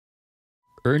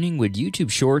Earning with YouTube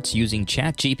Shorts using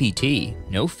ChatGPT,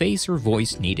 no face or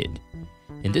voice needed.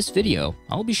 In this video,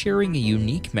 I'll be sharing a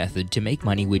unique method to make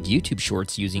money with YouTube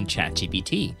Shorts using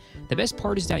ChatGPT. The best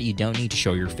part is that you don't need to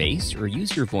show your face or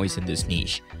use your voice in this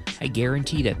niche. I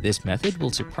guarantee that this method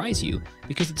will surprise you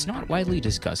because it's not widely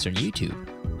discussed on YouTube.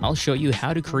 I'll show you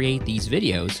how to create these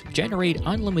videos, generate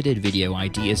unlimited video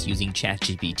ideas using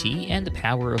ChatGPT and the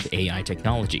power of AI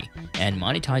technology, and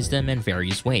monetize them in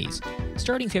various ways.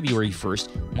 Starting February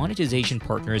 1st, monetization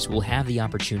partners will have the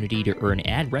opportunity to earn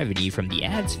ad revenue from the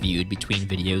ads viewed between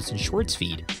videos and Shorts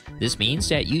feed. This means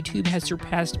that YouTube has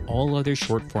surpassed all other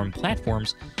short-form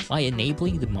platforms by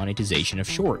enabling the monetization of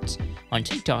Shorts. On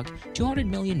TikTok, 200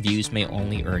 million views may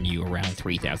only earn you around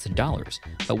 $3,000,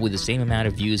 but with the same amount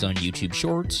of views on YouTube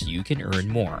Shorts, you can earn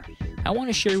more. I want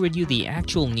to share with you the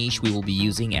actual niche we will be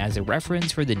using as a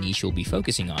reference for the niche we'll be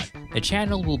focusing on. The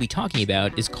channel we'll be talking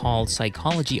about is called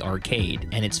Psychology Arcade,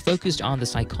 and it's focused on the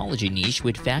psychology niche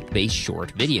with fact-based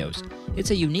short videos.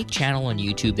 It's a unique channel on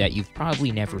YouTube that you've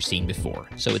probably never seen before,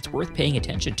 so it's worth paying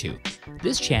attention to.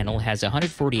 This channel has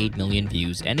 148 million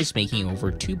views and is making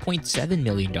over $2.7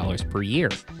 million per year.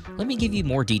 Let me give you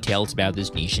more details about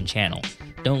this niche and channel.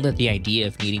 Don't let the idea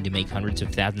of needing to make hundreds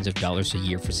of thousands of dollars a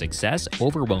year for success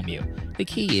overwhelm you. The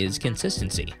key is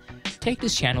consistency. Take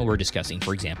this channel we're discussing,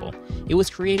 for example. It was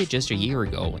created just a year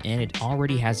ago, and it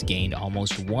already has gained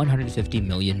almost 150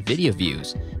 million video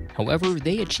views. However,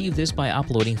 they achieve this by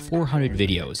uploading 400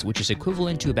 videos, which is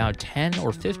equivalent to about 10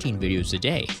 or 15 videos a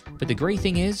day. But the great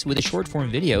thing is, with the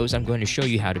short-form videos I'm going to show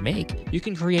you how to make, you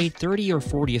can create 30 or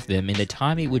 40 of them in the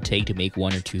time it would take to make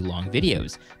 1 or 2 long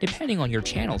videos, depending on your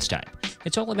channel's type.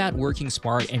 It's all about working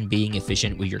smart and being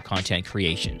efficient with your content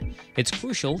creation. It's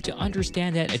crucial to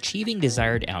understand that achieving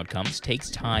desired outcomes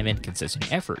takes time and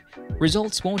consistent effort.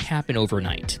 Results won't happen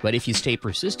overnight, but if you stay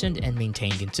persistent and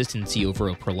maintain consistency over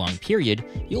a prolonged period,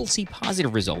 you'll see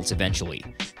positive results eventually.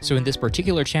 So in this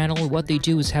particular channel, what they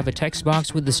do is have a text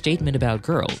box with a statement about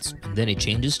girls, and then it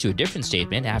changes to a different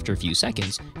statement after a few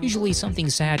seconds, usually something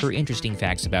sad or interesting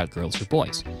facts about girls or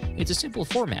boys. It's a simple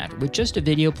format with just a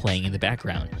video playing in the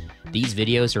background. These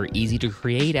videos are easy to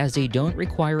create as they don't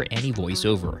require any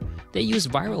voiceover. They use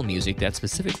viral music that's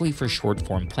specifically for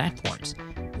short-form platforms.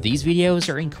 These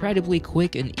videos are incredibly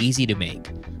quick and easy to make.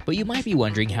 But you might be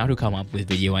wondering how to come up with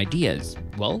video ideas.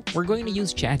 Well, we're going to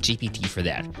use ChatGPT for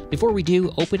that. Before we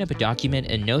do, open up a document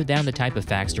and note down the type of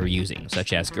facts you're using,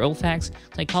 such as girl facts,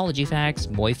 psychology facts,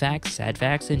 boy facts, sad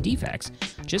facts, and D facts.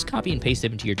 Just copy and paste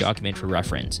them into your document for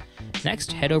reference.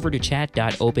 Next, head over to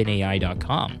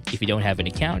chat.openai.com. If you don't have an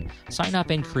account, sign up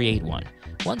and create one.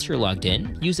 Once you're logged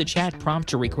in, use the chat prompt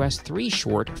to request 3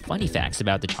 short, funny facts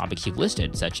about the topics you've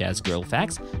listed, such as girl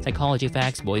facts, psychology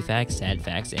facts, boy facts, sad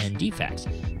facts, and D facts.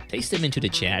 Paste them into the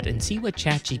chat and see what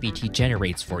ChatGPT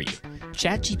generates for you.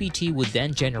 ChatGPT would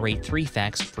then generate 3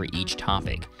 facts for each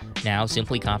topic. Now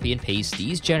simply copy and paste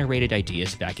these generated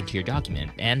ideas back into your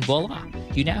document, and voila!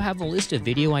 You now have a list of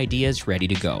video ideas ready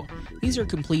to go. These are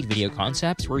complete video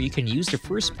concepts where you can use the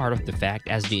first part of the fact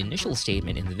as the initial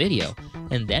statement in the video,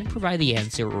 and then provide the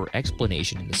answer or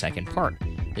explanation in the second part.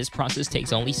 This process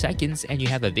takes only seconds, and you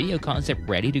have a video concept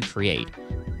ready to create.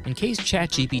 In case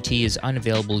ChatGPT is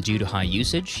unavailable due to high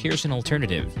usage, here's an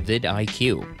alternative,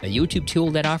 vidIQ, a YouTube tool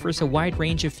that offers a wide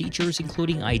range of features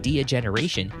including idea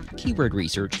generation, keyword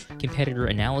research, competitor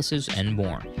analysis, and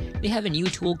more. They have a new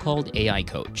tool called AI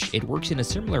Coach. It works in a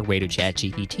similar way to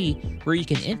ChatGPT, where you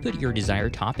can input your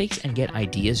desired topics and get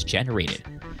ideas generated.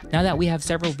 Now that we have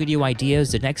several video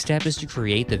ideas, the next step is to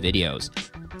create the videos.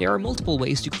 There are multiple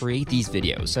ways to create these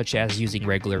videos, such as using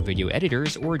regular video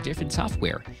editors or different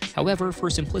software. However, for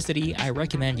simplicity, I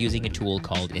recommend using a tool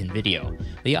called InVideo.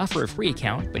 They offer a free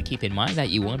account, but keep in mind that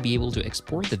you won't be able to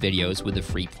export the videos with a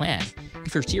free plan.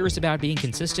 If you're serious about being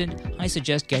consistent, I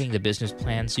suggest getting the business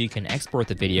plan so you can export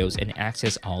the videos and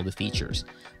access all the features.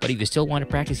 But if you still want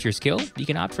to practice your skill, you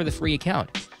can opt for the free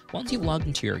account. Once you've logged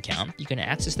into your account, you can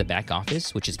access the back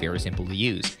office, which is very simple to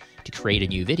use. To create a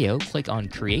new video, click on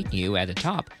Create New at the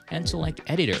top and select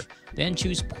Editor, then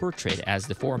choose Portrait as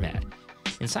the format.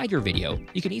 Inside your video,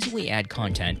 you can easily add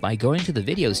content by going to the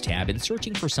Videos tab and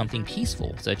searching for something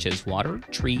peaceful, such as water,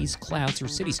 trees, clouds, or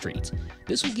city streets.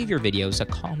 This will give your videos a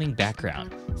calming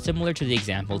background, similar to the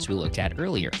examples we looked at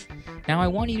earlier. Now I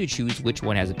want you to choose which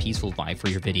one has a peaceful vibe for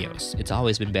your videos. It's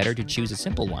always been better to choose a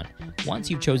simple one. Once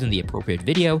you've chosen the appropriate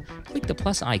video, click the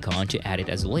plus icon to add it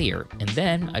as a layer, and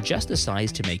then adjust the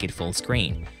size to make it full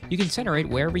screen. You can center it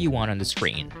wherever you want on the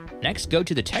screen. Next, go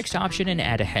to the text option and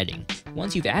add a heading.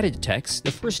 Once you've added the text,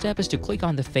 the first step is to click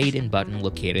on the Fade In button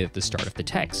located at the start of the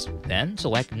text. Then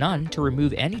select None to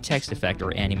remove any text effect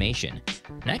or animation.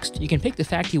 Next, you can pick the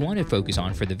fact you want to focus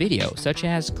on for the video, such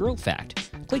as girl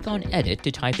fact. Click on Edit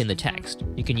to type in the text.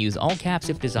 You can use all caps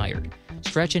if desired.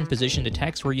 Stretch and position the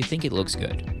text where you think it looks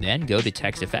good. Then go to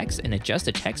Text Effects and adjust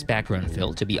the text background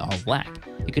fill to be all black.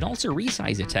 You can also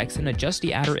resize the text and adjust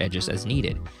the outer edges as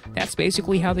needed. That's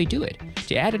basically how they do it.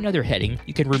 To add another heading,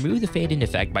 you can remove the fade-in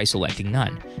effect by selecting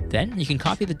None. Then, you can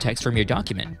copy the text from your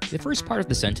document, the first part of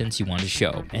the sentence you want to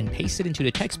show, and paste it into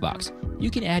the text box. You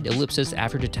can add ellipses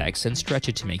after the text and stretch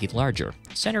it to make it larger.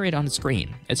 Center it on the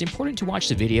screen. It's important to watch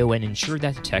the video and ensure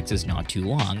that the text is not too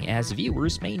long, as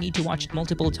viewers may need to watch it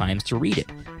multiple times to read it.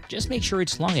 Just make sure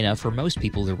it's long enough for most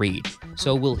people to read.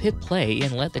 So we'll hit play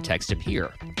and let the text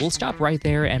appear. We'll stop right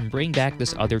there and bring back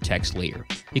this other text later.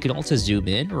 You can also zoom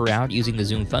in or out using the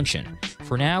zoom function.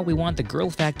 For now, we want the girl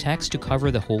fact text to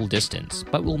cover the whole distance,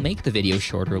 but we'll make the video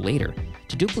shorter later.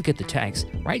 To duplicate the text,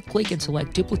 right-click and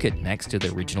select Duplicate next to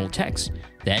the original text.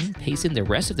 Then, paste in the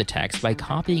rest of the text by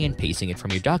copying and pasting it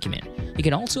from your document. You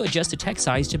can also adjust the text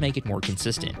size to make it more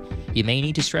consistent. You may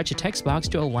need to stretch a text box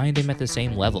to align them at the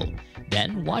same level.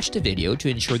 Then, watch the video to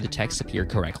ensure the texts appear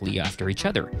correctly after each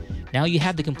other. Now you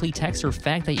have the complete text or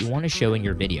fact that you want to show in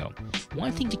your video.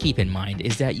 One thing to keep in mind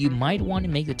is that you might want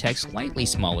to make the text slightly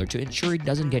smaller to ensure it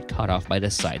doesn't get cut off by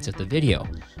the sides of the video.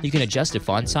 You can adjust the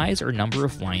font size or number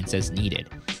of lines as needed.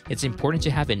 It's important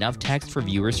to have enough text for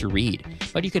viewers to read,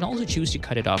 but you can also choose to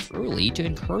cut it off early to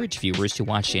encourage viewers to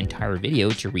watch the entire video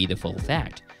to read the full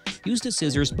fact. Use the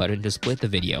scissors button to split the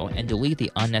video and delete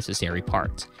the unnecessary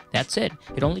parts. That's it.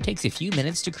 It only takes a few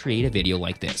minutes to create a video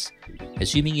like this.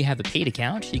 Assuming you have a paid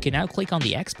account, you can now click on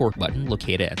the export button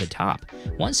located at the top.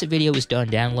 Once the video is done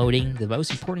downloading, the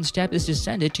most important step is to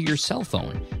send it to your cell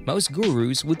phone. Most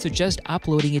gurus would suggest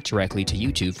uploading it directly to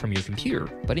YouTube from your computer,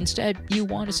 but instead, you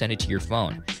want to send it to your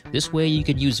phone. This way, you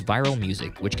can use viral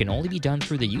music, which can only be done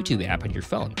through the YouTube app on your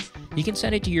phone. You can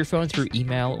send it to your phone through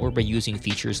email or by using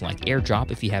features like AirDrop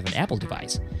if you have an Apple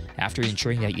device. After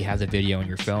ensuring that you have the video on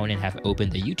your phone and have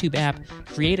opened the YouTube app,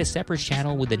 create a separate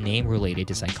channel with a name related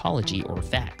to psychology or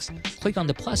facts. Click on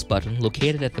the plus button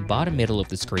located at the bottom middle of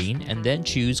the screen and then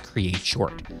choose Create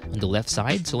Short. On the left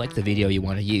side, select the video you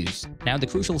want to use. Now the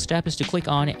crucial step is to click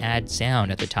on Add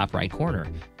Sound at the top right corner.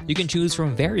 You can choose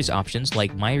from various options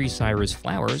like Miley Cyrus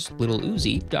Flowers, Lil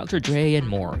Uzi, Dr. Dre, and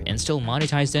more, and still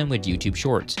monetize them with YouTube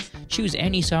Shorts. Choose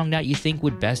any song that you think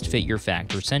would best fit your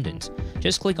fact or sentence.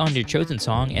 Just click on your chosen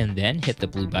song and then hit the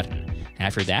blue button.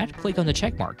 After that, click on the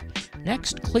check mark.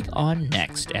 Next, click on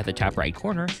Next at the top right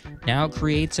corner. Now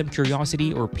create some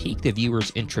curiosity or pique the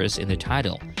viewer's interest in the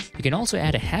title. You can also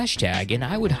add a hashtag, and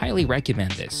I would highly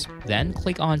recommend this. Then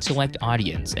click on Select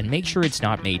Audience and make sure it's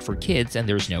not made for kids and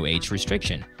there's no age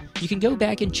restriction. You can go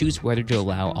back and choose whether to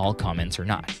allow all comments or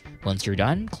not. Once you're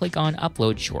done, click on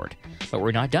Upload Short. But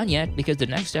we're not done yet because the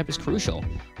next step is crucial.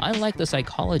 Unlike the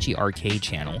Psychology Arcade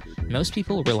channel, most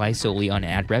people rely solely on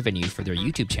ad revenue for their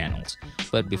YouTube channels.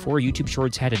 But before YouTube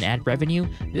Shorts had an ad revenue,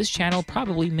 this channel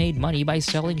probably made money by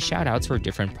selling shoutouts for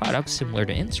different products similar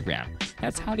to Instagram.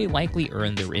 That's how they likely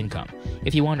earn their income.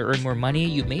 If you want to earn more money,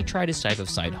 you may try this type of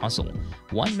side hustle.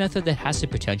 One method that has the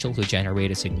potential to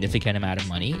generate a significant amount of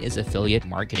money is affiliate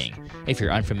marketing. If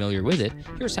you're unfamiliar with it,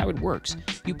 here's how it works.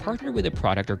 You partner with a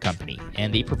product or company,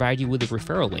 and they provide you with a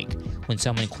referral link. When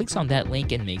someone clicks on that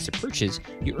link and makes a purchase,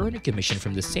 you earn a commission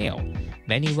from the sale.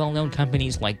 Many well-known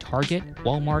companies like Target,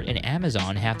 Walmart, and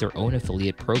Amazon have their own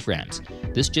affiliate programs.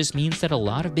 This just means that a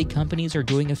lot of big companies are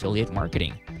doing affiliate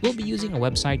marketing. We'll be using a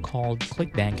website called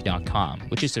clickbank.com,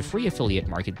 which is a free affiliate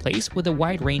marketplace with a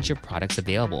wide range of products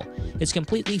available. It's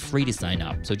completely free to sign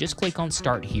up, so just click on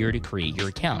Start Here to create your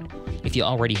account. If you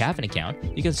already have an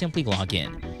account, you can simply log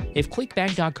in. If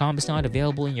clickbank.com is not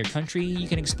available in your country, you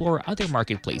can explore other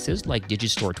marketplaces like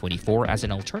Digistore24 as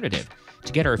an alternative.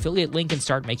 To get our affiliate link and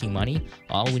start making money,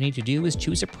 all we need to do is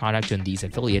choose a product on these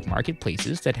affiliate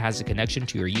marketplaces that has a connection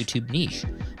to your YouTube niche.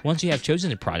 Once you have chosen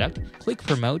the product, click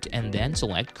Promote and then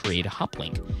select Create a Hop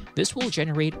Link. This will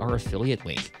generate our affiliate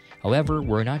link. However,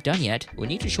 we're not done yet. We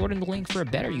need to shorten the link for a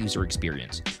better user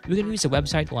experience. We can use a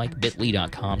website like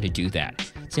bit.ly.com to do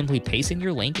that. Simply paste in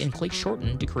your link and click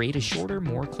Shorten to create a shorter,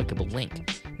 more clickable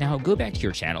link. Now go back to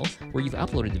your channel where you've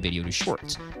uploaded the video to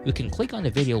Shorts. You can click on the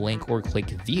video link or click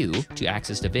View to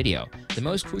access the video. The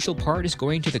most crucial part is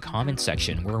going to the comments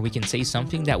section where we can say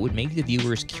something that would make the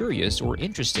viewers curious or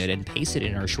interested and paste it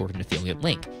in our shortened affiliate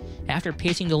link. After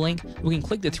pasting the link, we can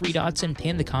click the three dots and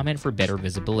pin the comment for better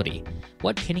visibility.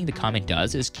 What pinning the comment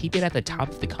does is keep it at the top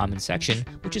of the comment section,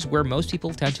 which is where most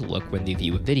people tend to look when they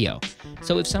view a video.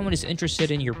 So if someone is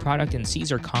interested in your product and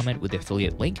sees our comment with the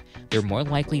affiliate link, they're more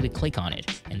likely to click on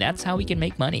it, and that's how we can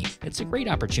make money. It's a great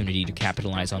opportunity to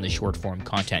capitalize on the short-form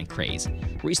content craze.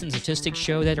 Recent statistics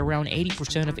show that around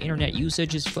 80% of internet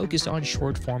usage is focused on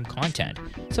short-form content,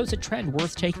 so it's a trend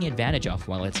worth taking advantage of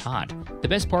while it's hot. The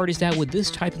best part is that with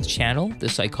this type of channel, the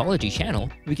psychology channel,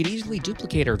 we could easily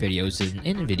duplicate our videos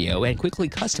in a video and quickly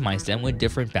customize them with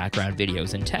different background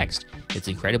videos and text. It's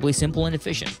incredibly simple and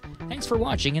efficient. Thanks for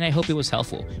watching, and I hope it was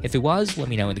helpful. If it was, let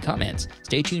me know in the comments.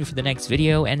 Stay tuned for the next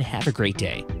video, and have a great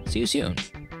day. See you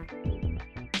soon.